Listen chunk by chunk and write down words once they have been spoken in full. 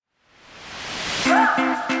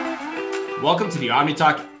Welcome to the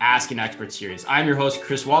OmniTalk Ask an Expert series. I'm your host,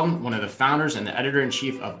 Chris Walton, one of the founders and the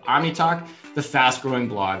editor-in-chief of OmniTalk, the fast-growing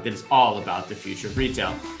blog that is all about the future of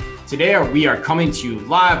retail. Today, we are coming to you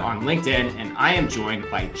live on LinkedIn, and I am joined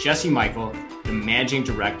by Jesse Michael, the managing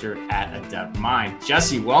director at Adeptmind.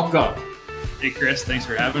 Jesse, welcome. Hey, Chris. Thanks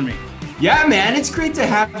for having me. Yeah, man, it's great to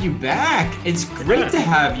have you back. It's great to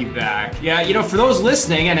have you back. Yeah, you know, for those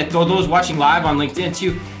listening and those watching live on LinkedIn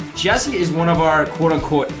too, Jesse is one of our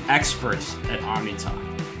quote-unquote experts at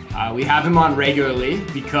OmniTalk. We have him on regularly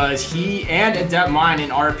because he and Adeptmind,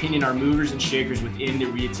 in our opinion, are movers and shakers within the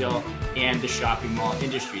retail and the shopping mall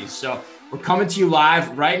industries. So we're coming to you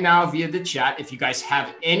live right now via the chat. If you guys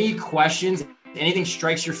have any questions, anything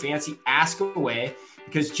strikes your fancy, ask away,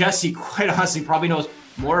 because Jesse, quite honestly, probably knows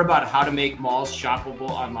more about how to make malls shoppable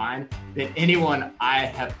online than anyone I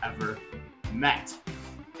have ever met.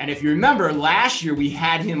 And if you remember, last year we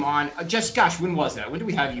had him on, when was that? When did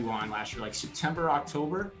we have you on last year? Like September,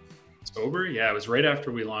 October? October? Yeah, it was right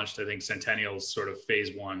after we launched, I think, Centennial's sort of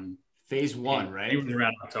phase one. Phase one, right? It was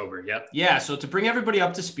around October, yep. Yeah, so to bring everybody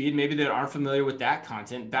up to speed, maybe that aren't familiar with that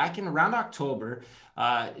content, back in around October,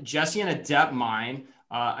 Jesse and Adeptmind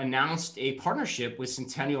announced a partnership with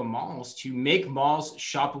Centennial Malls to make malls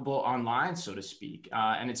shoppable online, so to speak.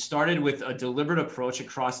 And it started with a deliberate approach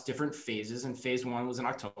across different phases. And phase one was in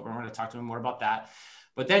October. We're going to talk to him more about that.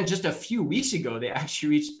 But then just a few weeks ago, they actually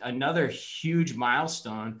reached another huge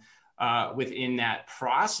milestone within that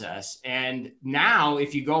process. And now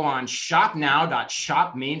if you go on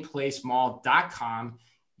shopnow.shopmainplacemall.com,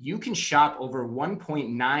 you can shop over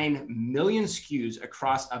 1.9 million SKUs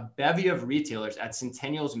across a bevy of retailers at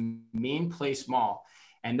Centennial's Main Place Mall.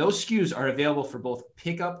 And those SKUs are available for both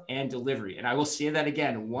pickup and delivery. And I will say that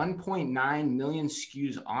again, 1.9 million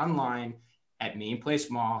SKUs online at Main Place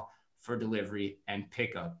Mall for delivery and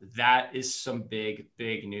pickup. That is some big,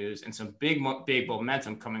 big news and some big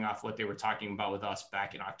momentum coming off what they were talking about with us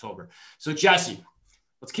back in October. So Jesse,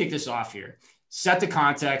 let's kick this off here. Set the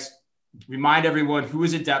context. Remind everyone, who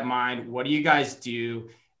is Adeptmind? What do you guys do?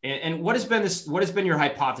 And what has been your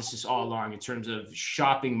hypothesis all along in terms of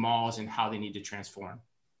shopping malls and how they need to transform?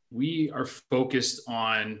 We are focused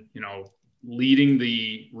on, leading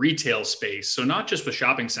the retail space. So not just with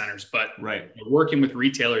shopping centers, but working with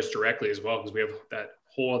retailers directly as well, because we have that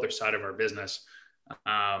whole other side of our business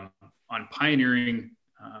on pioneering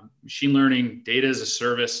machine learning, data as a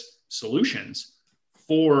service solutions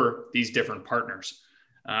for these different partners.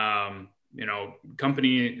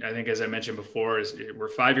 Company, I think, as I mentioned before, we're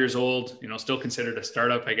 5 years old, still considered a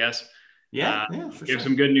startup, I guess. Yeah, for we have sure.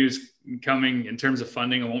 some good news coming in terms of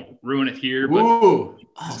funding. I won't ruin it here, but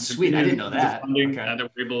sweet. I didn't know that. Funding that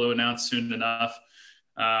we're able to announce soon enough,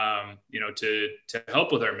 to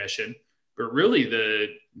help with our mission. But really the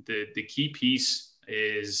key piece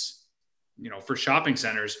is, for shopping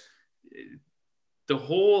centers, the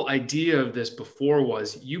whole idea of this before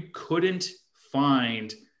was you couldn't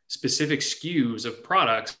find specific SKUs of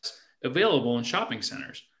products available in shopping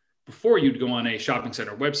centers. Before, you'd go on a shopping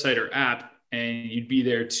center website or app and you'd be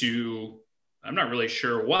there to, I'm not really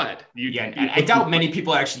sure what. I doubt many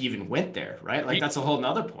people actually even went there, right? Like that's a whole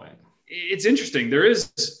nother point. It's interesting.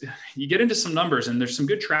 You get into some numbers and there's some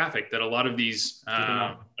good traffic that a lot of these,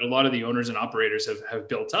 a lot of the owners and operators have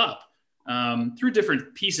built up through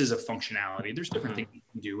different pieces of functionality. There's different things you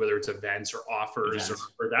can do, whether it's events or offers or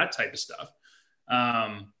that type of stuff.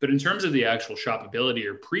 But in terms of the actual shoppability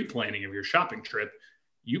or pre-planning of your shopping trip,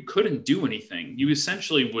 you couldn't do anything. You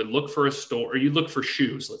essentially would look for a store, or you'd look for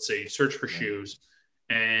shoes. Let's say you search for shoes,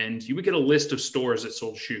 and you would get a list of stores that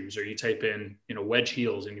sold shoes, or you type in, wedge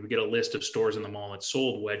heels, and you would get a list of stores in the mall that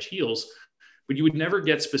sold wedge heels, but you would never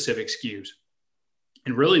get specific SKUs.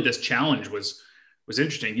 And really this challenge was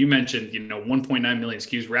interesting. You mentioned, 1.9 million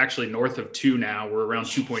SKUs. We're actually north of 2 now. We're around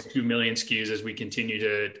 2.2 million SKUs as we continue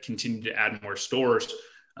to add more stores,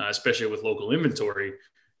 especially with local inventory.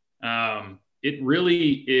 It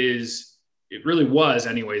really was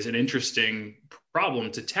anyways, an interesting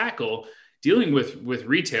problem to tackle, dealing with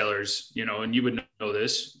retailers, and you would know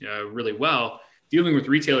this really well, dealing with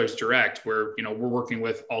retailers direct, where, we're working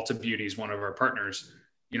with Ulta Beauty is one of our partners.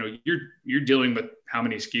 You're dealing with how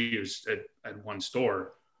many SKUs at one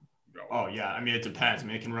store? Oh yeah. I mean, it depends. I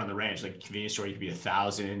mean, it can run the range. Like convenience store, you could be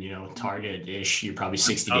 1,000, Target-ish, you're probably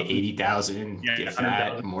 60 to 80,000, get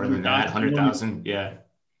fat, more than that, 100,000. Yeah.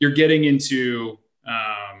 You're getting into,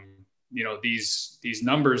 these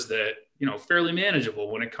numbers that, fairly manageable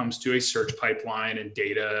when it comes to a search pipeline and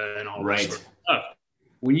data and all that sort of stuff.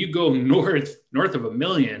 When you go north of 1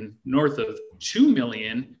 million, north of 2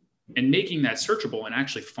 million, and making that searchable and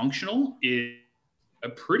actually functional is a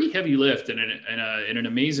pretty heavy lift and an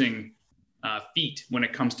amazing feat when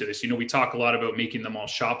it comes to this. We talk a lot about making them all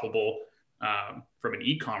shoppable from an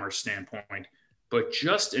e-commerce standpoint, but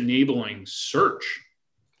just enabling search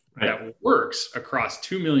that works across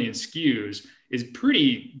 2 million SKUs is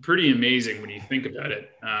pretty amazing when you think about it.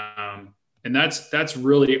 And that's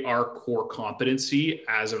really our core competency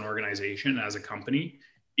as an organization, as a company,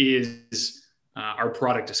 is our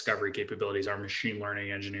product discovery capabilities, our machine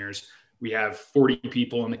learning engineers. We have 40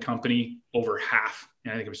 people in the company, over half,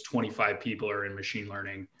 and I think it was 25 people are in machine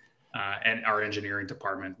learning, and our engineering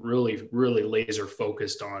department really laser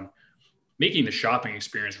focused on making the shopping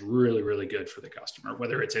experience really, really good for the customer,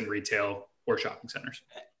 whether it's in retail or shopping centers.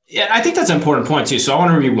 Yeah, I think that's an important point too. So I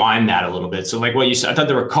want to rewind that a little bit. So like what you said, I thought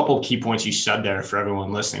there were a couple of key points you said there for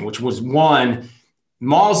everyone listening, which was one,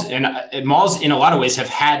 malls in a lot of ways have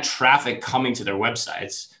had traffic coming to their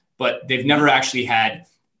websites, but they've never actually had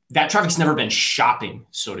that traffic's never been shopping,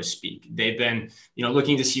 so to speak. They've been,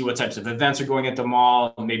 looking to see what types of events are going at the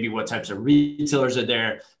mall, maybe what types of retailers are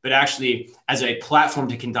there, but actually as a platform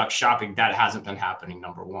to conduct shopping, that hasn't been happening,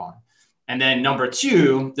 number one. And then number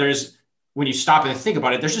two, when you stop and think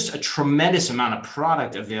about it, there's just a tremendous amount of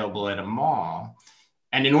product available at a mall.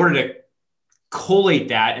 And in order to collate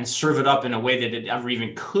that and serve it up in a way that it ever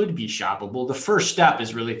even could be shoppable, the first step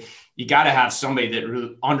is really, you got to have somebody that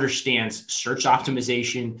really understands search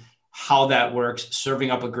optimization, how that works, serving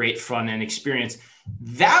up a great front end experience.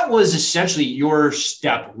 That was essentially your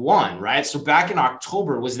step one, right? So back in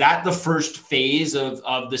October, was that the first phase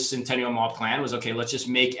of the Centennial Mall plan? Was, okay, let's just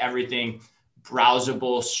make everything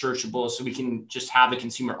browsable, searchable, so we can just have the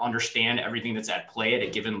consumer understand everything that's at play at a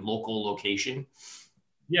given local location?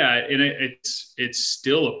 Yeah, and it's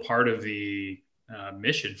still a part of the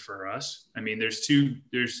mission for us. I mean, there's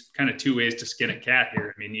kind of two ways to skin a cat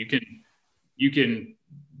here. I mean, you can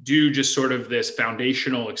do just sort of this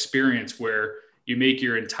foundational experience where you make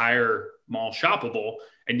your entire mall shoppable,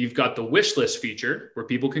 and you've got the wish list feature where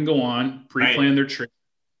people can go on, pre-plan their trip,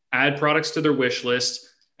 add products to their wish list,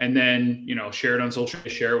 and then, share it on social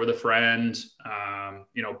media, share it with a friend,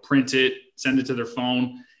 print it, send it to their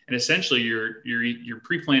phone. And essentially you're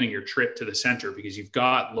pre-planning your trip to the center because you've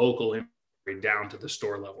got local inventory down to the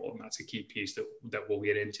store level. And that's a key piece that we'll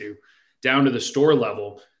get into, down to the store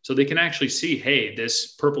level. So they can actually see, hey,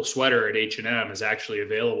 this purple sweater at H&M is actually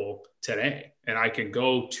available today, and I can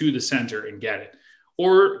go to the center and get it.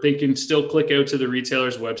 Or they can still click out to the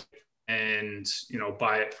retailer's website and,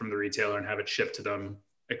 buy it from the retailer and have it shipped to them,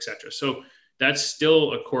 et cetera. So that's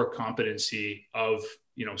still a core competency of,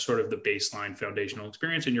 sort of the baseline foundational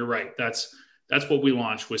experience. And you're right. That's what we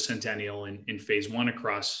launched with Centennial in phase one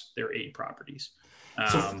across their 8 properties.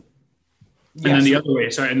 And then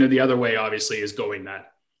the other way obviously is going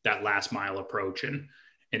that last mile approach and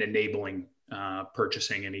enabling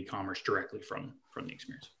purchasing and e-commerce directly from the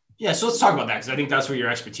experience. Yeah. So let's talk about that, because I think that's where your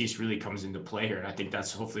expertise really comes into play here. And I think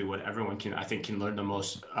that's hopefully what everyone can learn the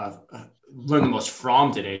most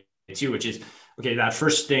from today too, which is, okay, that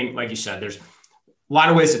first thing, like you said, there's a lot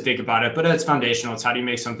of ways to think about it, but it's foundational. It's how do you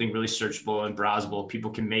make something really searchable and browsable? People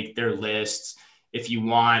can make their lists if you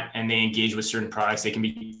want, and they engage with certain products. They can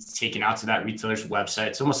be taken out to that retailer's website.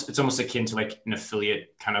 It's almost akin to like an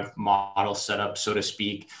affiliate kind of model setup, so to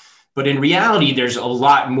speak. But in reality, there's a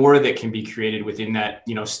lot more that can be created within that,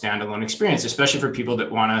 standalone experience, especially for people that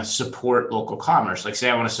want to support local commerce. Like, say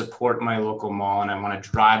I want to support my local mall and I want to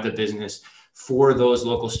drive the business for those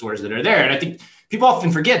local stores that are there. And I think people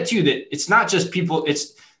often forget too that it's not just people,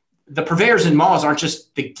 it's the purveyors in malls aren't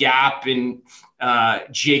just the Gap and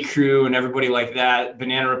J. Crew and everybody like that,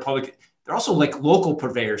 Banana Republic. They're also like local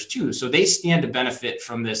purveyors too. So they stand to benefit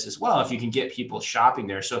from this as well if you can get people shopping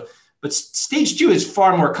there. So, but stage 2 is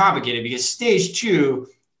far more complicated, because stage 2,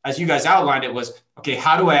 as you guys outlined it, was, okay,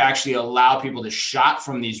 how do I actually allow people to shop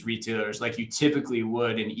from these retailers like you typically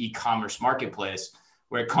would in e-commerce marketplace,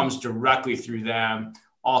 where it comes directly through them,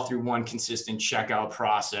 all through one consistent checkout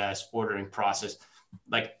process, ordering process.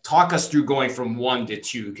 Like, talk us through going from 1 to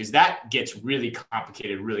 2, because that gets really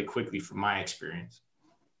complicated really quickly from my experience.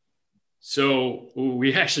 So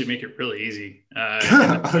we actually make it really easy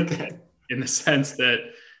okay. In the sense that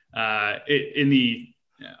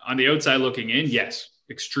on the outside looking in, yes,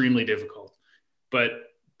 extremely difficult. But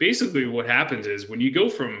basically what happens is when you go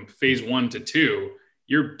from phase 1 to 2,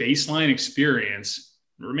 your baseline experience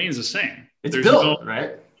remains the same. It's built,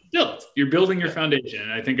 right? Built. You're building your foundation.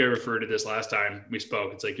 And I think I referred to this last time we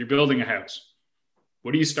spoke. It's like you're building a house.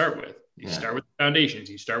 What do you start with? You start with foundations.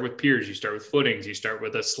 You start with piers. You start with footings. You start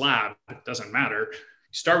with a slab. It doesn't matter. You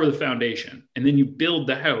start with a foundation, and then you build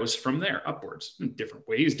the house from there upwards in different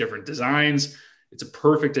ways, different designs, it's a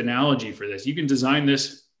perfect analogy for this. You can design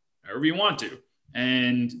this however you want to.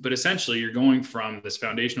 But essentially you're going from this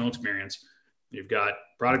foundational experience. You've got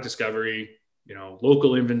product discovery,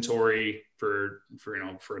 local inventory for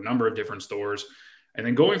a number of different stores. And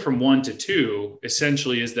then going from 1 to 2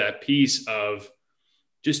 essentially is that piece of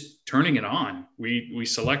just turning it on. We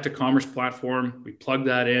select a commerce platform, we plug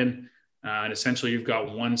that in, and essentially you've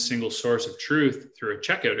got one single source of truth through a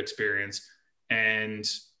checkout experience. And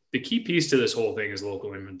the key piece to this whole thing is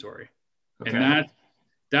local inventory. Okay. And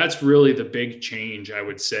that's really the big change, I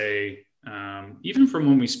would say, even from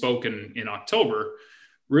when we spoke in October.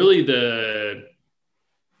 Really the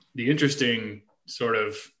interesting sort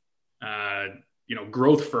of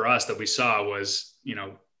growth for us that we saw was,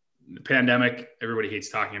 the pandemic. Everybody hates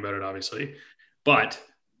talking about it, obviously, but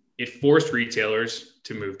it forced retailers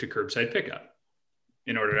to move to curbside pickup.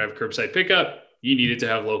 In order to have curbside pickup, you needed to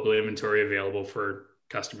have local inventory available for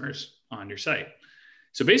customers on your site.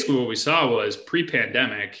 So basically what we saw was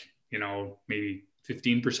pre-pandemic, maybe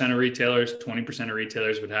 15% of retailers, 20% of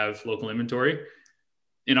retailers would have local inventory.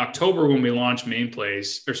 In October, when we launched when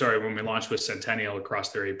we launched with Centennial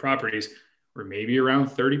across their 8 properties, we're maybe around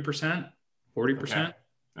 30%, 40%.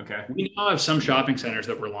 Okay. We now have some shopping centers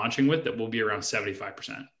that we're launching with that will be around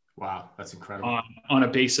 75%. Wow, that's incredible. On a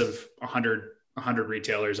base of 100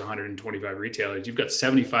 retailers, 125 retailers, you've got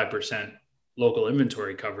 75% local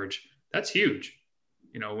inventory coverage. That's huge.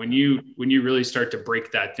 When you really start to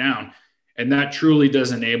break that down, and that truly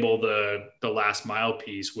does enable the last mile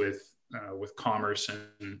piece with commerce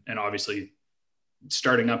and obviously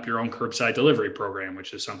starting up your own curbside delivery program,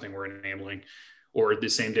 which is something we're enabling, or the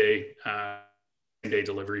same day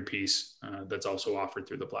delivery piece that's also offered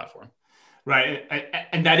through the platform. Right.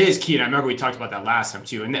 And that is key. And I remember we talked about that last time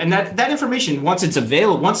too. And that information, once it's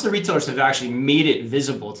available, once the retailers have actually made it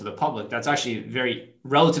visible to the public, that's actually very,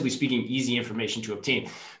 relatively speaking, easy information to obtain.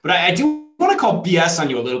 But I do want to call BS on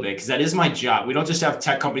you a little bit, because that is my job. We don't just have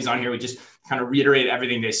tech companies on here. We just kind of reiterate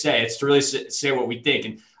everything they say. It's to really say what we think.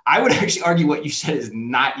 And I would actually argue what you said is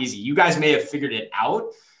not easy. You guys may have figured it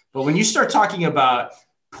out, but when you start talking about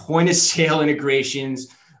point of sale integrations,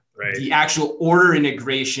 right, the actual order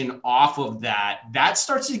integration off of that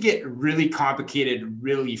starts to get really complicated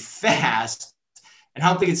really fast. And I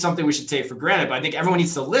don't think it's something we should take for granted, but I think everyone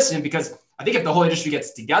needs to listen, because I think if the whole industry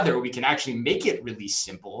gets together, we can actually make it really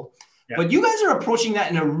simple. Yeah. But you guys are approaching that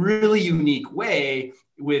in a really unique way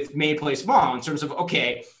with Made Place Mall, in terms of,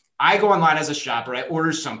 okay, I go online as a shopper, I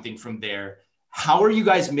order something from there. How are you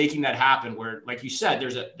guys making that happen? Where, like you said,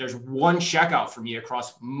 there's one checkout for me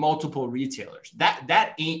across multiple retailers.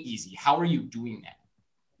 That ain't easy. How are you doing that?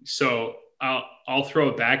 So I'll throw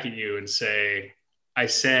it back at you and say, I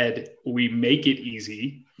said we make it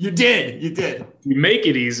easy. You did. We make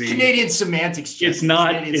it easy. Canadian semantics. It's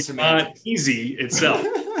not easy itself.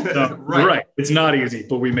 No, right. It's not easy,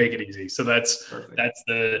 but we make it easy. So that's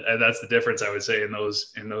the difference, I would say, in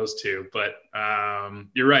those two. But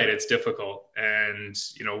you're right, it's difficult. And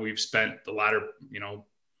we've spent the latter,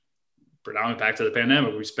 predominantly back to the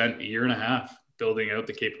pandemic, we spent 1.5 years building out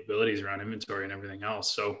the capabilities around inventory and everything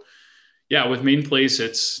else. So yeah, with Main Place,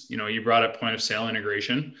 it's, you brought up point of sale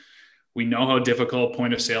integration. We know how difficult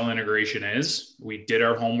point of sale integration is. We did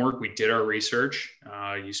our homework. We did our research.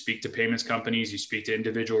 You speak to payments companies, you speak to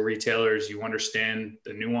individual retailers, you understand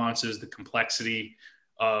the nuances, the complexity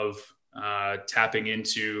of tapping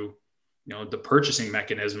into, the purchasing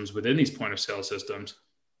mechanisms within these point of sale systems,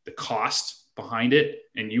 the cost behind it.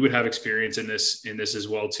 And you would have experience in this as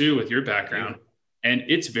well too, with your background. And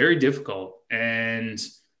it's very difficult. And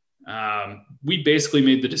we basically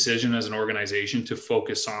made the decision as an organization to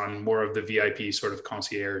focus on more of the VIP sort of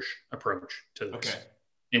concierge approach to this. Okay.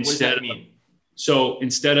 What does that mean? So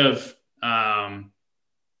instead of,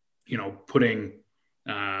 putting,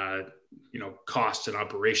 cost and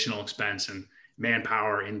operational expense and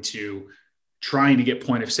manpower into trying to get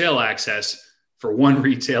point of sale access for one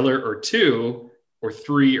retailer or 2 or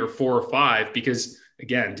 3 or 4 or 5, because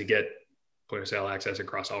again, to get point of sale access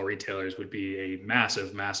across all retailers would be a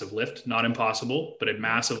massive, massive lift, not impossible, but a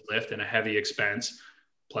massive lift and a heavy expense,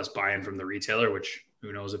 plus buy-in from the retailer, which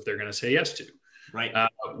who knows if they're going to say yes to. Right.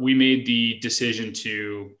 We made the decision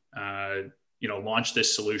to, launch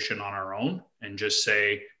this solution on our own and just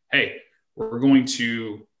say, hey, we're going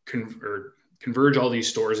to converge all these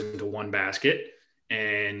stores into one basket.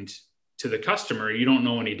 And to the customer, you don't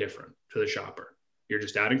know any different to the shopper. You're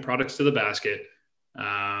just adding products to the basket.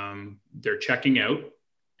 They're checking out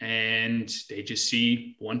and they just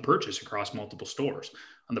see one purchase across multiple stores.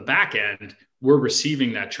 On the back end, we're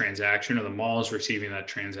receiving that transaction, or the mall is receiving that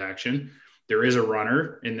transaction. there is a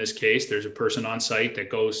runner in this case. There's a person on site that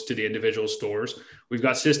goes to the individual stores. We've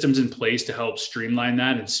got systems in place to help streamline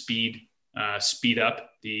that and speed up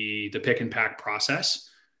the pick and pack process,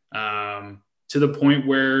 to the point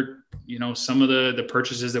where, you know, some of the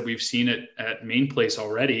purchases that we've seen at Main Place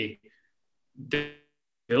already, they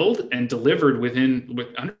build and delivered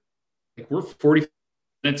we're 40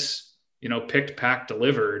 minutes, you know, picked, packed,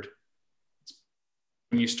 delivered.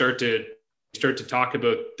 When you start to talk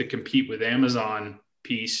about the compete with Amazon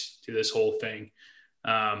piece to this whole thing,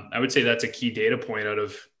 I would say that's a key data point out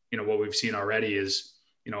of, you know, what we've seen already is,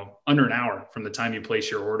 you know, under an hour from the time you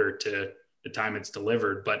place your order to the time it's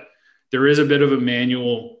delivered. But there is a bit of a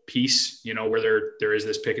manual piece, you know, where there is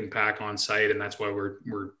this pick and pack on site, and that's why we're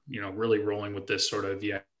you know, really rolling with this sort of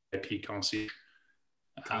VIP concierge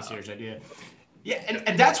idea. Yeah,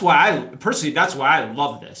 and that's why I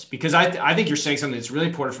love this, because I think you're saying something that's really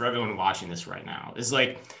important for everyone watching this right now. Is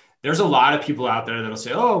like, there's a lot of people out there that'll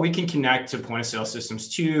say, oh, we can connect to point of sale systems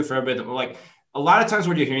too for everybody. Like, a lot of times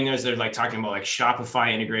what you're hearing there is they're like talking about like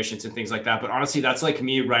Shopify integrations and things like that. But honestly, that's like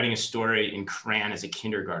me writing a story in crayon as a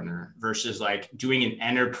kindergartner versus like doing an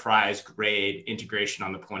enterprise grade integration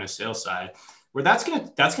on the point of sale side, where that's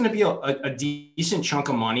gonna be a decent chunk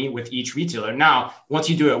of money with each retailer. Now, once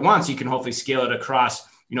you do it once, you can hopefully scale it across,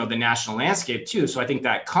 you know, the national landscape too. So I think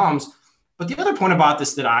that comes. But the other point about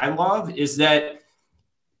this that I love is that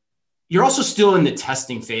you're also still in the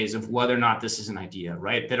testing phase of whether or not this is an idea,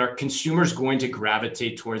 right? That are consumers going to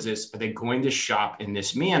gravitate towards this? Are they going to shop in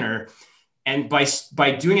this manner? And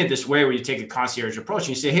by doing it this way, where you take a concierge approach and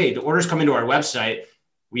you say, hey, the orders come into our website,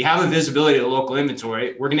 we have a visibility of the local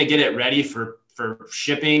inventory, we're going to get it ready for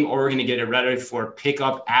shipping, or we're going to get it ready for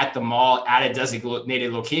pickup at the mall at a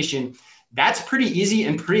designated location. That's pretty easy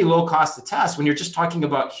and pretty low cost to test when you're just talking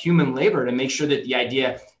about human labor to make sure that the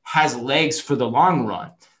idea has legs for the long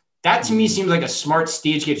run. That to me seems like a smart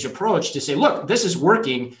stage gauge approach to say, look, this is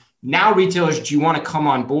working. Now, retailers, do you want to come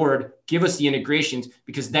on board? Give us the integrations,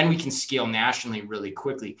 because then we can scale nationally really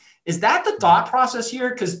quickly. Is that the thought process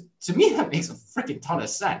here? Because to me, that makes a freaking ton of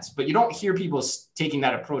sense, but you don't hear people taking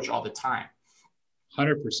that approach all the time.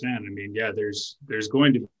 100%. I mean, yeah, there's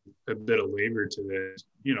going to be a bit of labor to this.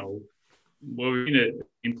 You know, what we've seen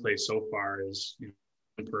in place so far is, you know,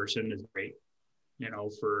 one person is great, you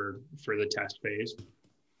know, for the test phase.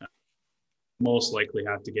 Most likely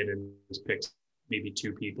have to get in this pick maybe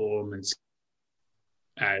 2 people, and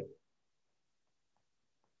at,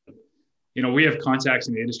 you know, we have contacts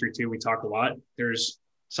in the industry too. We talk a lot. There's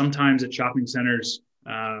sometimes at shopping centers,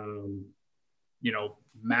 you know,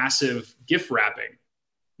 massive gift wrapping,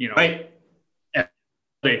 you know, right.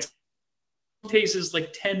 It takes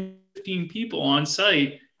like 10, 15 people on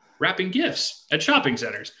site wrapping gifts at shopping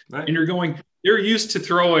centers. Right. And they're used to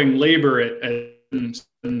throwing labor at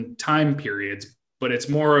time periods, but it's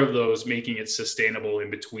more of those making it sustainable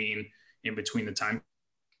in between the time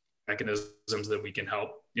mechanisms that we can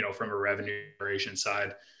help, you know, from a revenue generation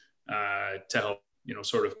side, to help, you know,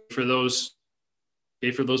 sort of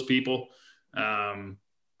pay for those people.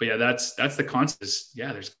 But yeah, that's the concept.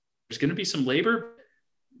 Yeah, there's going to be some labor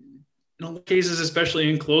in all cases, especially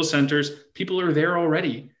in closed centers. People are there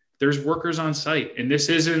already. There's workers on site, and this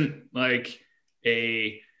isn't like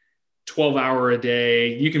a 12-hour a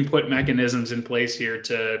day. You can put mechanisms in place here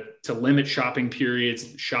to limit shopping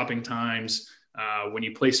periods, shopping times. When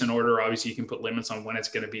you place an order, obviously you can put limits on when it's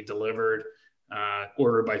going to be delivered,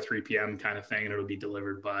 order by 3 p.m. kind of thing, and it'll be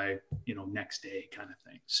delivered by, you know, next day kind of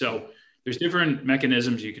thing. So there's different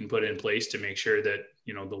mechanisms you can put in place to make sure that,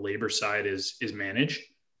 you know, the labor side is managed.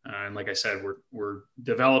 And like I said, we're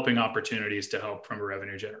developing opportunities to help from a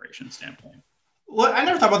revenue generation standpoint. Well, I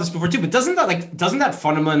never thought about this before too, but doesn't that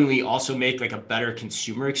fundamentally also make like a better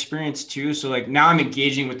consumer experience too? So like now I'm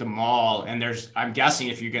engaging with the mall, and I'm guessing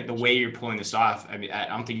if you get the way you're pulling this off, I mean, I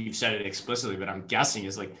don't think you've said it explicitly, but I'm guessing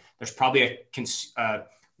is like, there's probably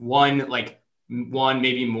one,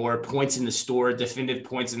 maybe more points in the store, definitive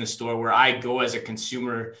points in the store where I go as a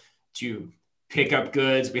consumer to pick up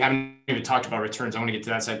goods. We haven't even talked about returns. I want to get to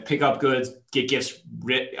that side. Pick up goods, get gifts,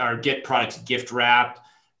 or get products gift wrapped,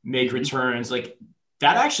 make returns. Like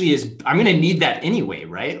that actually is, I'm going to need that anyway,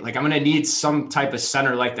 right? Like I'm going to need some type of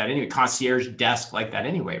center like that anyway, concierge desk like that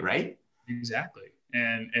anyway, right? Exactly.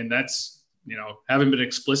 And that's, you know, haven't been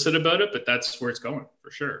explicit about it, but that's where it's going for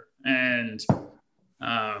sure. And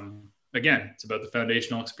again, it's about the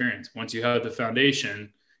foundational experience. Once you have the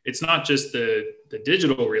foundation, it's not just the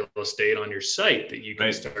digital real estate on your site that you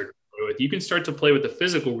can start to play with. You can start to play with the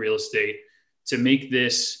physical real estate to make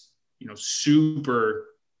this, you know, super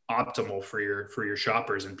optimal for your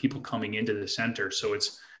shoppers and people coming into the center. So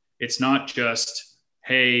it's not just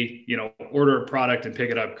hey, order a product and pick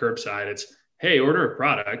it up curbside. It's, hey, order a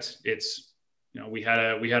product. It's, we had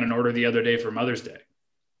an order the other day for Mother's Day,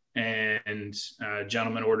 and a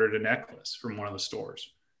gentleman ordered a necklace from one of the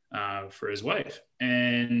stores for his wife.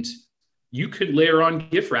 And you could layer on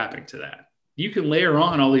gift wrapping to that. You can layer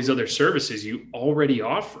on all these other services you already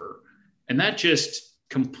offer. And that just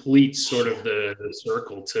completes sort of the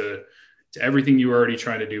circle to everything you were already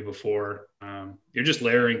trying to do before. You're just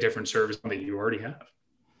layering different services that you already have.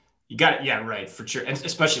 You got it. Yeah, right. For sure. And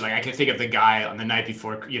especially like I can think of the guy on the night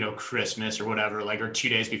before, Christmas or whatever, like, or 2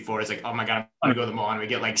 days before, it's like, oh my God, I'm going to go to the mall and we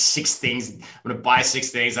get like 6 things. I'm going to buy 6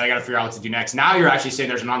 things. I got to figure out what to do next. Now you're actually saying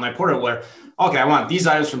there's an online portal where, okay, I want these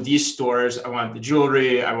items from these stores. I want the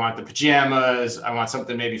jewelry. I want the pajamas. I want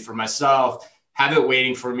something maybe for myself. Have it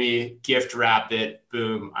waiting for me, gift wrap it.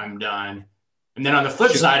 Boom, I'm done. And then on the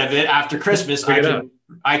flip side of it, after Christmas,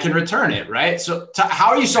 I can return it. Right. So how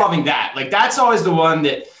are you solving that? Like, that's always the one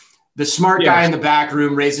that the smart guy in the back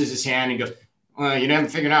room raises his hand and goes, well, you haven't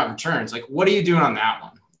figured out returns. Like, what are you doing on that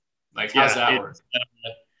one? Like, how's that work?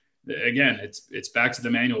 Again, it's back to the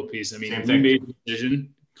manual piece. I mean, we made a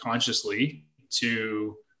decision consciously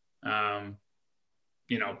to,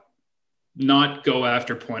 not go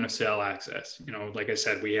after point of sale access. Like I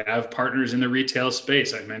said, we have partners in the retail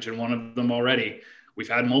space. I mentioned one of them already. We've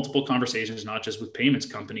had multiple conversations, not just with payments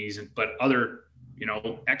companies, but other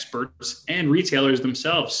experts and retailers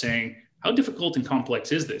themselves saying, how difficult and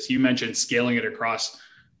complex is this? You mentioned scaling it across,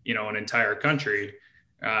 an entire country.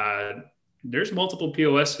 There's multiple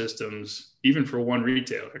POS systems, even for one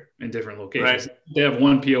retailer in different locations. Right. They have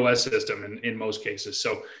one POS system in most cases.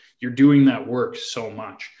 So you're doing that work so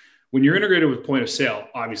much. When you're integrated with point of sale,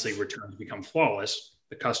 obviously returns become flawless.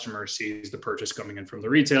 The customer sees the purchase coming in from the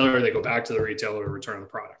retailer. They go back to the retailer to return the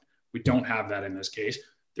product. We don't have that in this case.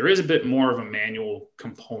 There is a bit more of a manual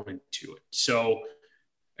component to it. So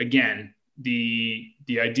again, the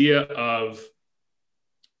idea of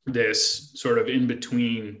this sort of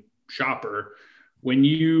in-between shopper, when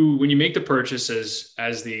you make the purchases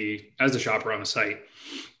as the shopper on the site,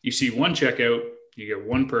 you see one checkout, you get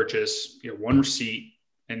one purchase, you get one receipt,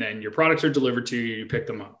 and then your products are delivered to you, you pick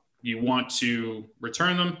them up. You want to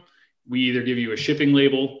return them, we either give you a shipping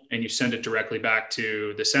label and you send it directly back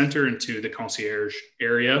to the center and to the concierge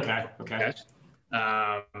area. Okay.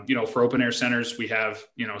 For open air centers, we have,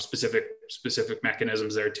 specific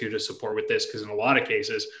mechanisms there too to support with this. Cause in a lot of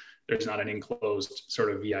cases, there's not an enclosed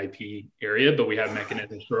sort of VIP area, but we have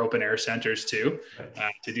mechanisms for open air centers too,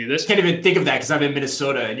 to do this. I can't even think of that because I'm in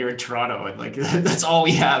Minnesota and you're in Toronto, and like that's all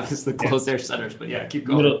we have is the closed air centers. But yeah, keep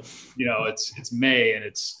going. It's May and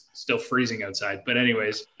it's still freezing outside. But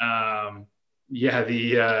anyways,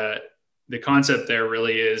 the concept there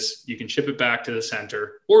really is you can ship it back to the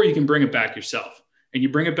center, or you can bring it back yourself, and you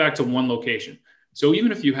bring it back to one location. So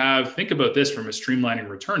even if you think about this from a streamlining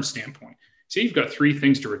return standpoint. Say you've got 3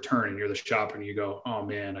 things to return and you're the shopper and you go, oh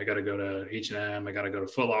man, I got to go to H&M, I got to go to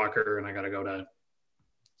Foot Locker, and I got to go to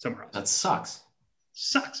somewhere else. That sucks.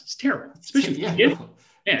 It's terrible. Especially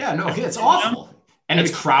it's awful. And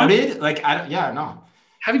it's crowded.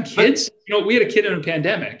 Having kids, we had a kid in a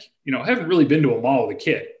pandemic, I haven't really been to a mall with a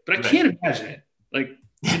kid, but I can't imagine it. Like,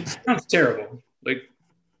 it sounds terrible. Like,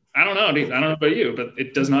 I don't know, dude. I don't know about you, but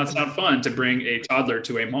it does not sound fun to bring a toddler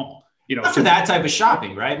to a mall. Not for that type of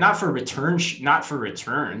shopping, right? Not for returns.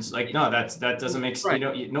 Like, no, that doesn't make sense.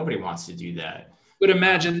 Nobody wants to do that. But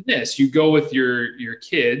imagine this: you go with your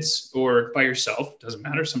kids or by yourself. Doesn't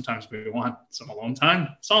matter. Sometimes we want some alone time.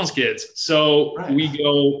 Someone's kids. So we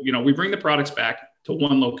go. We bring the products back to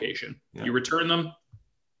one location. Yeah. You return them.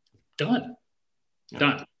 Done. Yeah.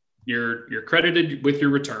 Done. You're credited with your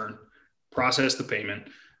return. Process the payment,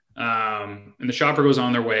 and the shopper goes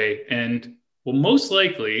on their way and will most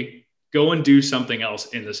likely go and do something else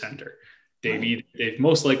in the center. They've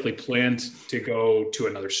most likely planned to go to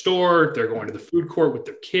another store. They're going to the food court with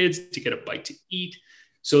their kids to get a bite to eat.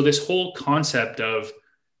 So this whole concept of,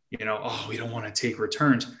 we don't want to take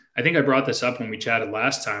returns. I think I brought this up when we chatted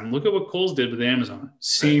last time. Look at what Kohl's did with Amazon.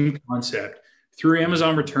 Same concept. Through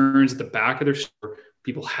Amazon returns at the back of their store,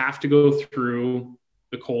 people have to go through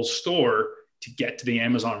the Kohl's store to get to the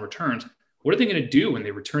Amazon returns. What are they going to do when they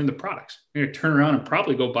return the products? They're going to turn around and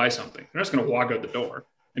probably go buy something. They're not just going to walk out the door.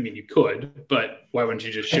 I mean, you could, but why wouldn't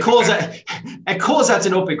you just ship at Kohl's, that's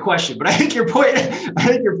an open question. But I think your point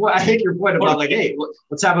about like, hey,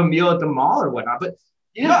 let's have a meal at the mall or whatnot. But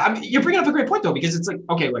you're bringing up a great point though, because it's like,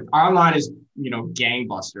 okay, like online is,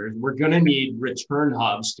 gangbusters. We're going to need return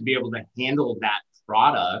hubs to be able to handle that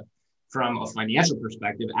product from a financial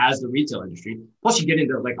perspective as the retail industry. Plus you get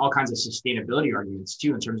into like all kinds of sustainability arguments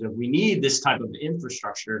too, in terms of we need this type of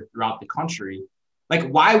infrastructure throughout the country. like,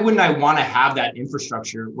 why wouldn't I want to have that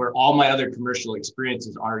infrastructure where all my other commercial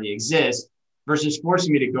experiences already exist versus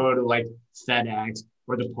forcing me to go to like FedEx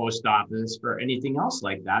or the post office or anything else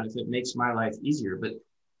like that if it makes my life easier. But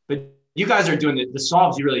you guys are doing the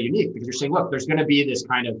solve's really unique because you're saying, look, there's going to be this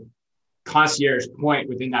kind of concierge point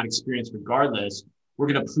within that experience regardless. We're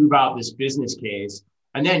going to prove out this business case.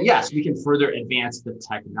 And then, yes, we can further advance the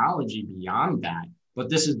technology beyond that. But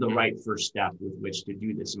this is the right first step with which to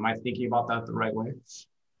do this. Am I thinking about that the right way?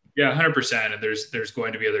 Yeah, 100%. And there's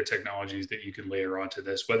going to be other technologies that you can layer onto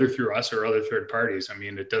this, whether through us or other third parties. I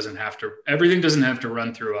mean, everything doesn't have to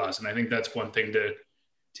run through us. And I think that's one thing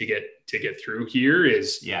to get through here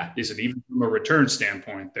is it even from a return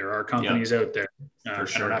standpoint, there are companies out there. I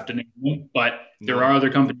don't have to name them, but there are other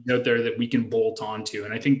companies out there that we can bolt onto.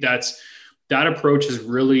 And I think that approach has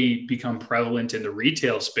really become prevalent in the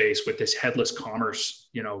retail space with this headless commerce,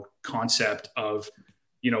 concept of,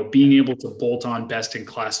 being able to bolt on best in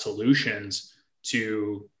class solutions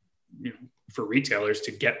to, for retailers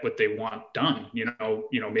to get what they want done.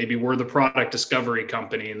 Maybe we're the product discovery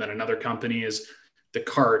company, and then another company is the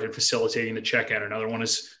cart and facilitating the checkout. Another one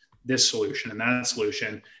is this solution and that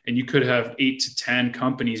solution. And you could have 8 to 10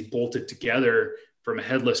 companies bolted together from a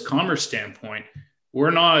headless commerce standpoint.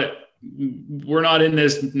 We're not in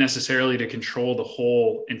this necessarily to control the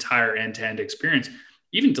whole entire end-to-end experience.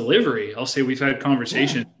 Even delivery, I'll say we've had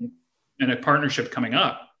conversations and a partnership coming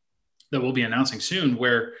up that we'll be announcing soon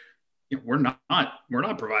where we're not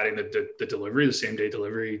providing the delivery, the same day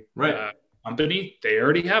delivery company. They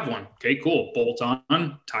already have one. Okay, cool. Bolt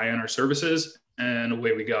on, tie in our services, and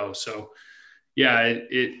away we go. So yeah,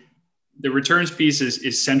 the returns piece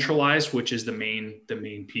is centralized, which is the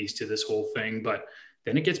main piece to this whole thing. But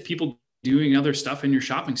then it gets people doing other stuff in your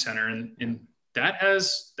shopping center, and that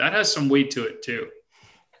has some weight to it too.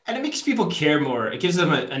 And it makes people care more. It gives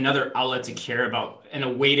them another outlet to care about and a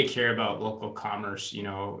way to care about local commerce,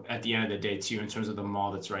 at the end of the day too, in terms of the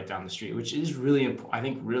mall that's right down the street, which is really important. I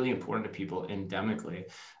think really important to people endemically.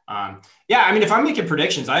 If I'm making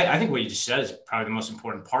predictions, I think what you just said is probably the most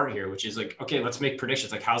important part here, which is like, okay, let's make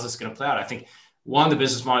predictions. Like, how's this going to play out? I think the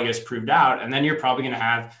business model gets proved out, and then you're probably going to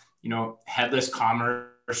have, headless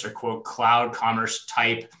commerce or quote cloud commerce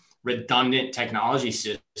type redundant technology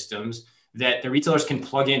systems that the retailers can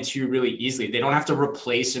plug into really easily. They don't have to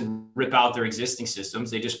replace and rip out their existing systems.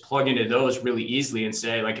 They just plug into those really easily and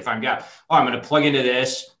say, like, if I'm going to plug into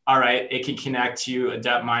this. All right, it can connect to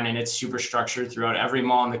Adeptmind and it's super structured throughout every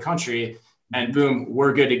mall in the country, and boom,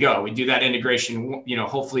 we're good to go. We do that integration,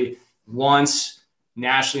 hopefully once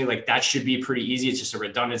nationally. Like, that should be pretty easy. It's just a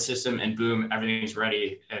redundant system, and boom, everything's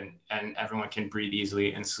ready, and everyone can breathe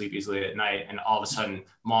easily and sleep easily at night. And all of a sudden,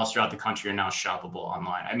 malls throughout the country are now shoppable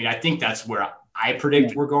online. I mean, I think that's where I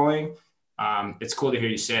predict we're going. It's cool to hear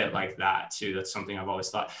you say it like that too. That's something I've always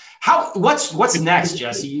thought. What's next,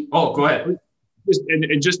 Jesse? Oh, go ahead.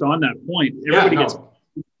 Just on that point, everybody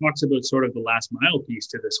talks about sort of the last mile piece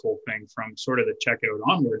to this whole thing from sort of the checkout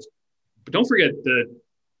onwards, but don't forget the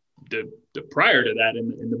prior to that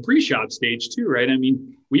in the pre-shop stage too, right? I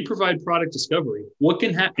mean, we provide product discovery. What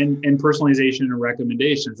can happen and personalization and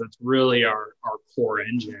recommendations? That's really our core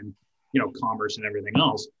engine, commerce and everything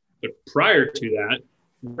else. But prior to that,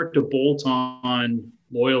 we're to bolt on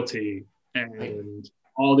loyalty and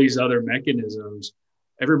all these other mechanisms.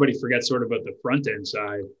 Everybody forgets sort of about the front end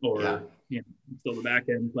side or still the back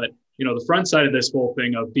end, but the front side of this whole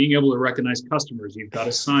thing of being able to recognize customers. You've got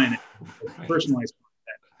to sign it, personalized content.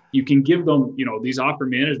 You can give them, these offer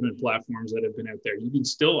management platforms that have been out there. You can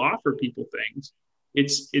still offer people things.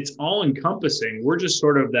 It's all encompassing. We're just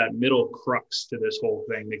sort of that middle crux to this whole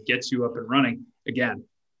thing that gets you up and running. Again,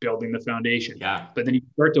 building the foundation. Yeah. But then you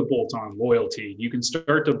start to bolt on loyalty. You can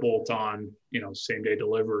start to bolt on, same day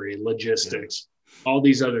delivery, logistics. All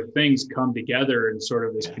these other things come together in sort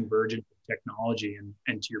of this convergence of technology.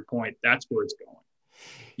 And to your point, that's where it's going.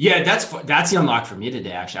 Yeah, that's the unlock for me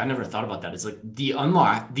today. Actually, I never thought about that. It's like the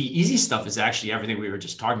unlock, the easy stuff is actually everything we were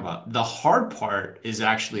just talking about. The hard part is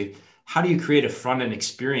actually, how do you create a front end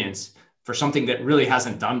experience for something that really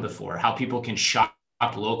hasn't done before? How people can shop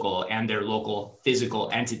local and their local physical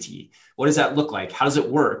entity. What does that look like? How does it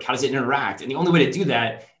work? How does it interact? And the only way to do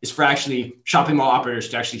that is for actually shopping mall operators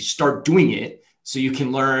to actually start doing it, so you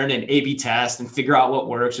can learn and A/B test and figure out what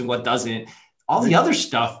works and what doesn't. All the other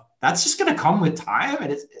stuff, that's just going to come with time.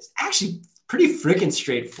 And it's actually pretty freaking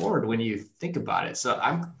straightforward when you think about it. So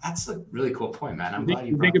that's a really cool point, man. I'm glad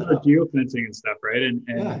you brought that up. Think about geofencing and stuff, right?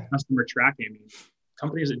 And customer tracking. I mean,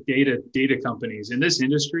 companies, data companies in this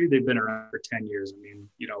industry, they've been around for 10 years. I mean,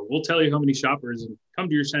 we'll tell you how many shoppers come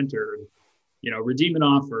to your center and, redeem an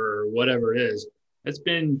offer or whatever it is. That's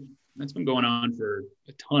been that's been going on for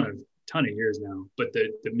a ton of years now. But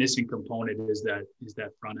the missing component is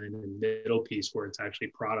that front end and middle piece where it's actually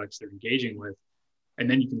products they're engaging with. And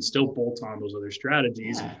then you can still bolt on those other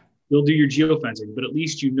strategies and you'll do your geofencing, but at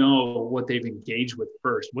least you know what they've engaged with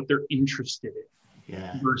first, what they're interested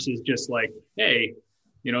in, versus just like, hey,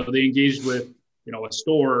 they engaged with, a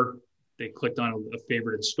store, they clicked on a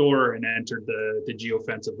favorited store and entered the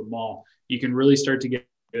geofence of the mall. You can really start to get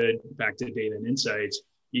good back to data and insights.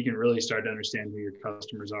 You can really start to understand who your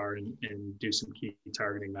customers are and do some key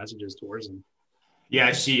targeting messages towards them. Yeah,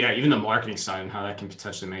 I see. Yeah, even the marketing side and how that can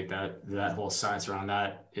potentially make that whole science around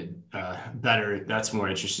that better. That's more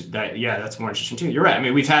interesting. That's more interesting too. You're right. I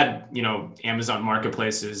mean, we've had Amazon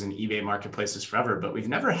marketplaces and eBay marketplaces forever, but we've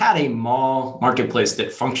never had a mall marketplace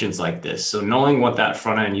that functions like this. So knowing what that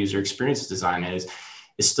front end user experience design is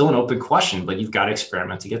still an open question, but you've got to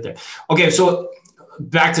experiment to get there. Okay, so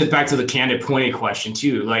back to the candid, pointed question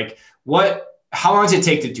too. Like, how long does it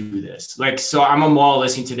take to do this? Like, so I'm a mall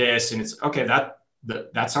listening to this, and it's okay.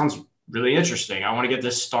 That sounds really interesting. I want to get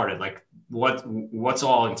this started. Like what's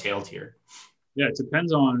all entailed here? Yeah, it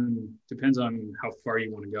depends on how far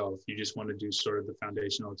you want to go. If you just want to do sort of the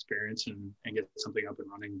foundational experience and get something up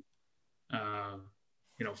and running,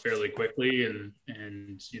 fairly quickly and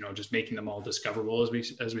just making them all discoverable as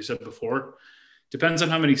we said before. Depends on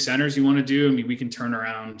how many centers you want to do. I mean, we can turn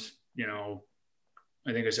around,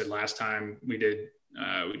 I think I said last time we did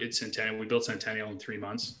Centennial. We built Centennial in 3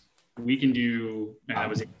 months. We can do, and that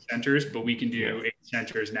was 8 centers, but we can do 8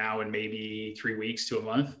 centers now in maybe 3 weeks to a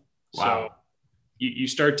month. Wow. So you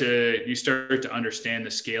start to understand the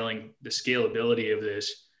scalability of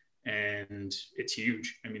this, and it's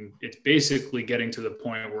huge. I mean, it's basically getting to the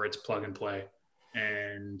point where it's plug and play,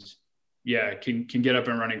 and it can get up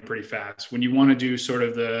and running pretty fast. When you want to do sort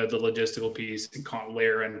of the logistical piece and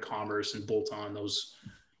layer in commerce and bolt on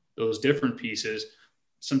those different pieces,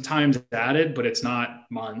 sometimes added, but it's not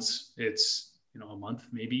months. It's, a month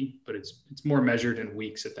maybe, but it's more measured in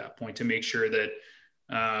weeks at that point to make sure that,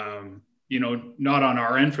 not on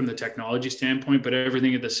our end from the technology standpoint, but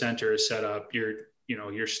everything at the center is set up.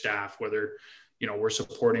 Your staff, whether, we're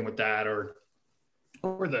supporting with that or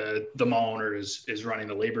the mall owner is running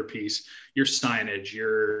the labor piece, your signage,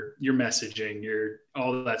 your messaging,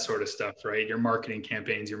 all of that sort of stuff, right? Your marketing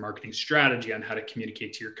campaigns, your marketing strategy on how to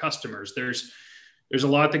communicate to your customers. There's a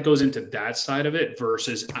lot that goes into that side of it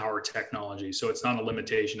versus our technology. So it's not a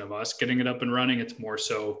limitation of us getting it up and running. It's more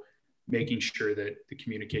so making sure that the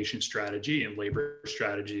communication strategy and labor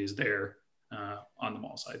strategy is there on the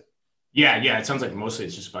mall side. Yeah. It sounds like mostly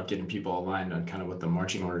it's just about getting people aligned on kind of what the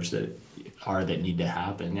marching orders that need to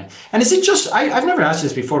happen. Yeah. And is it just, I've never asked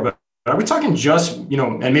this before, but are we talking just,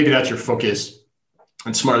 and maybe that's your focus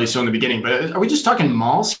and smartly so in the beginning, but are we just talking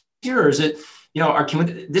malls here, or is it,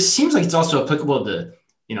 this seems like it's also applicable to,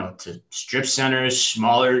 to strip centers,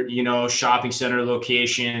 smaller, shopping center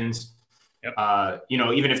locations. Yep.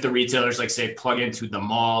 Even if the retailers, like say, plug into the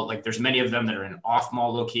mall, like there's many of them that are in off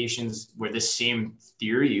mall locations where this same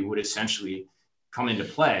theory would essentially come into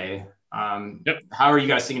play. Yep. How are you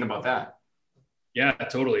guys thinking about that? Yeah,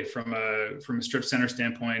 totally. From a strip center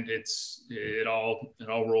standpoint, it all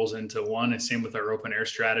rolls into one. And same with our open air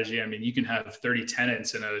strategy. I mean, you can have 30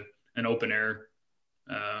 tenants in an open air,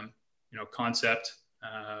 concept,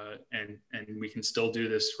 and we can still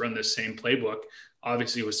run this same playbook,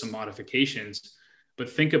 obviously with some modifications. But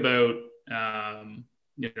think about,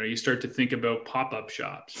 you start to think about pop-up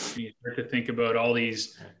shops. You start to think about all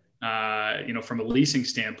these, from a leasing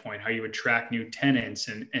standpoint, how you would track new tenants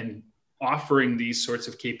and offering these sorts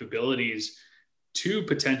of capabilities to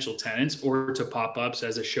potential tenants or to pop-ups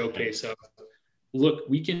as a showcase of, look,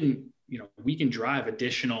 we can drive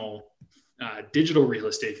additional digital real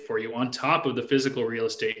estate for you on top of the physical real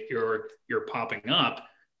estate you're popping up.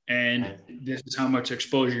 And this is how much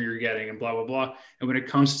exposure you're getting and blah, blah, blah. And when it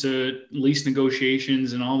comes to lease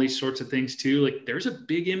negotiations and all these sorts of things too, like there's a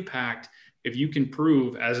big impact if you can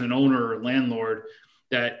prove as an owner or landlord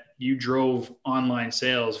that you drove online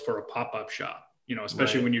sales for a pop-up shop,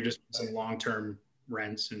 especially when you're just some long-term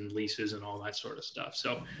rents and leases and all that sort of stuff.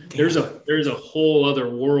 So there's a whole other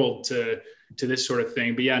world to this sort of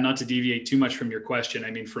thing. But yeah, not to deviate too much from your question.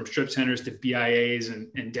 I mean, from strip centers to BIAs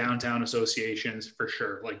and downtown associations, for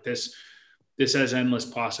sure. Like this has endless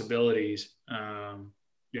possibilities,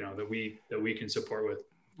 that we can support with.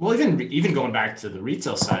 Well, even going back to the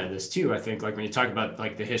retail side of this too, I think like when you talk about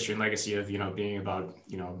like the history and legacy of, being about,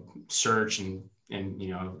 search and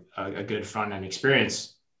a good front end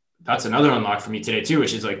experience, that's another unlock for me today too,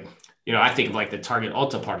 which is like, I think of like the Target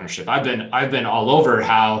Ulta partnership. I've been all over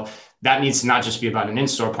how that needs to not just be about an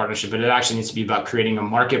in-store partnership, but it actually needs to be about creating a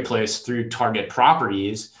marketplace through Target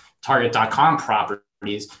properties, Target.com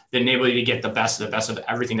properties that enable you to get the best of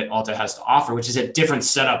everything that Ulta has to offer, which is a different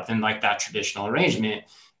setup than like that traditional arrangement.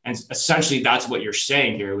 And essentially that's what you're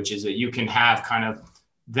saying here, which is that you can have kind of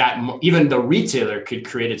that, even the retailer could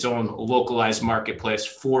create its own localized marketplace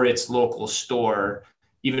for its local store,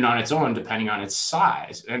 even on its own, depending on its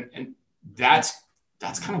size. And that's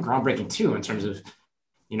kind of groundbreaking too, in terms of,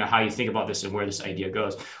 you know, how you think about this and where this idea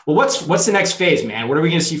goes. Well, what's the next phase, man? What are we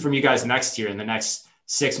going to see from you guys next year in the next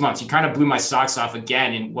 6 months? You kind of blew my socks off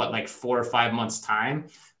again in like 4 or 5 months time.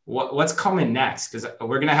 What's coming next? Because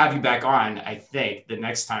we're going to have you back on, I think, the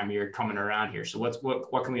next time you're coming around here. So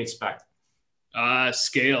what can we expect?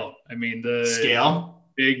 Scale. I mean,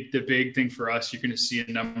 the big thing for us, you're going to see a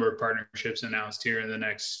number of partnerships announced here in the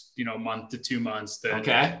next, month to 2 months that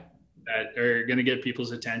are going to get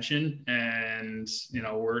people's attention. And,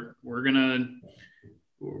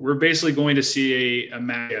 we're basically going to see a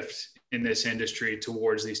massive shift in this industry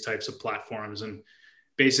towards these types of platforms. And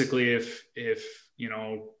basically if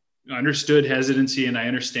understood hesitancy, and I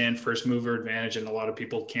understand first mover advantage, and a lot of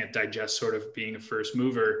people can't digest sort of being a first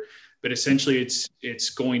mover, but essentially it's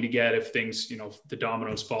going to get, if things, the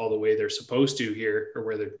dominoes fall the way they're supposed to here, or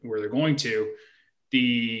where they're going to,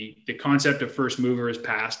 the concept of first mover is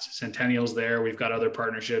past. Centennial's there. We've got other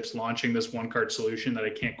partnerships launching this one cart solution that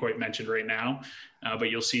I can't quite mention right now,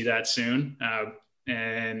 but you'll see that soon.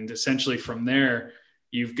 And essentially from there,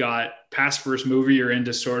 you've got past first mover, you're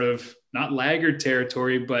into sort of not laggard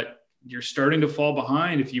territory, but you're starting to fall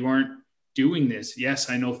behind if you aren't doing this. Yes,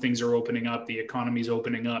 I know things are opening up. The economy's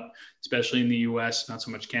opening up, especially in the US, not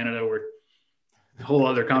so much Canada. We're a whole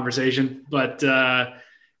other conversation, but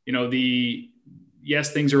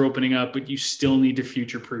yes, things are opening up, but you still need to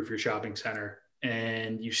future-proof your shopping center,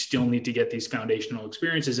 and you still need to get these foundational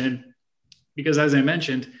experiences in, because as I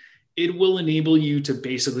mentioned, it will enable you to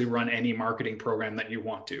basically run any marketing program that you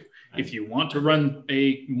want to. If you want to run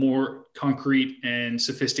a more concrete and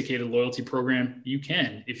sophisticated loyalty program, you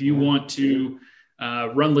can. If you want to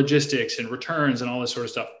run logistics and returns and all this sort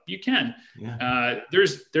of stuff, you can.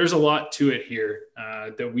 There's a lot to it here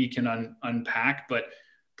that we can unpack, but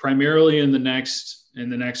primarily in the next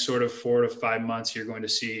sort of 4 to 5 months, you're going to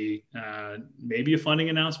see maybe a funding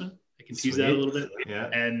announcement. I can tease that a little bit,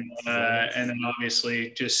 and then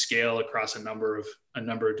obviously just scale across a number of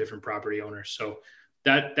different property owners. So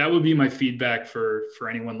that would be my feedback for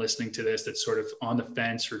anyone listening to this that's sort of on the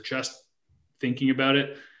fence or just thinking about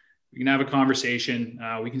it. We can have a conversation.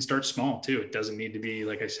 We can start small too. It doesn't need to be,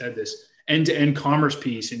 like I said, this end-to-end commerce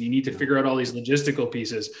piece, and you need to figure out all these logistical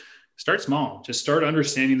pieces. Start small. Just start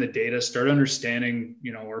understanding the data. Start understanding,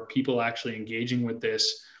 are people actually engaging with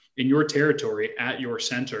this in your territory at your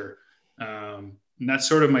center? And that's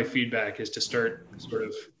sort of my feedback, is to start sort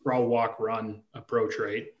of crawl, walk, run approach,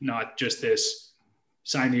 right? Not just this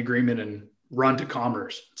sign the agreement and run to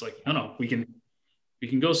commerce. It's like, no, we can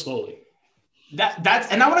go slowly.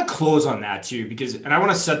 And I want to close on that too, and I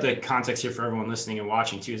want to set the context here for everyone listening and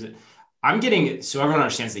watching too, is that so everyone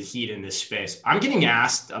understands the heat in this space. I'm getting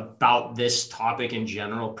asked about this topic in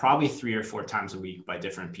general, probably 3 or 4 times a week by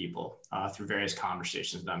different people through various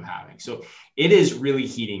conversations that I'm having. So it is really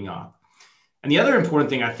heating up. And the other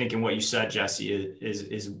important thing I think in what you said, Jesse,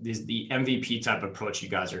 is the MVP type approach you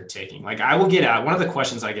guys are taking. Like I will get at, one of the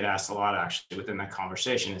questions I get asked a lot actually within that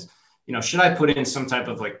conversation is, should I put in some type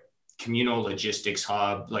of like communal logistics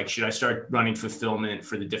hub? Like, should I start running fulfillment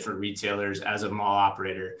for the different retailers as a mall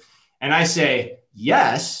operator? And I say,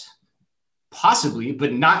 yes, possibly,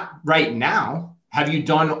 but not right now. Have you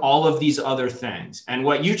done all of these other things? And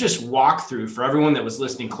what you just walked through for everyone that was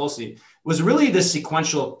listening closely was really the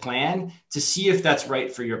sequential plan to see if that's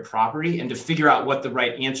right for your property and to figure out what the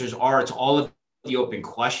right answers are to all of the open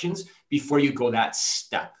questions before you go that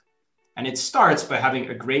step. And it starts by having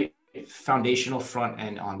a great foundational front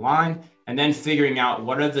end online, and then figuring out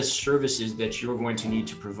what are the services that you're going to need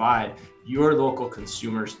to provide your local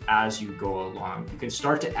consumers as you go along. You can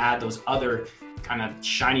start to add those other kind of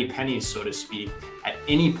shiny pennies, so to speak, at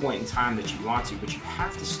any point in time that you want to, but you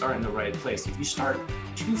have to start in the right place. If you start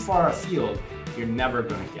too far afield, you're never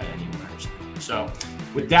going to get anywhere. So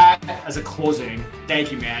with that as a closing,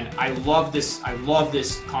 thank you, man. I love this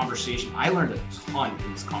conversation. I learned a ton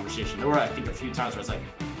in this conversation. There were, I think, a few times where I was like,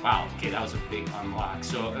 wow, okay, that was a big unlock.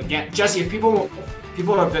 So again, Jesse, if people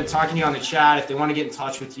have been talking to you on the chat, if they want to get in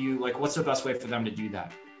touch with you, like what's the best way for them to do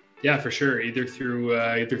that? Yeah, for sure. Either through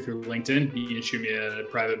LinkedIn, you can shoot me a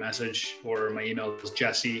private message, or my email is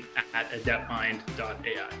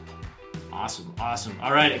jesse@adeptmind.ai. Awesome.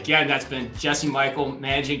 All right. Again, that's been Jesse Michael,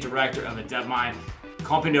 Managing Director of Adeptmind.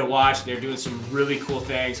 company to watch. They're doing some really cool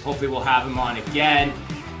things. Hopefully we'll have him on again.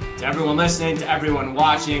 To everyone listening, to everyone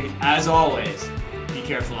watching, as always, be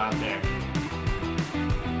careful out there.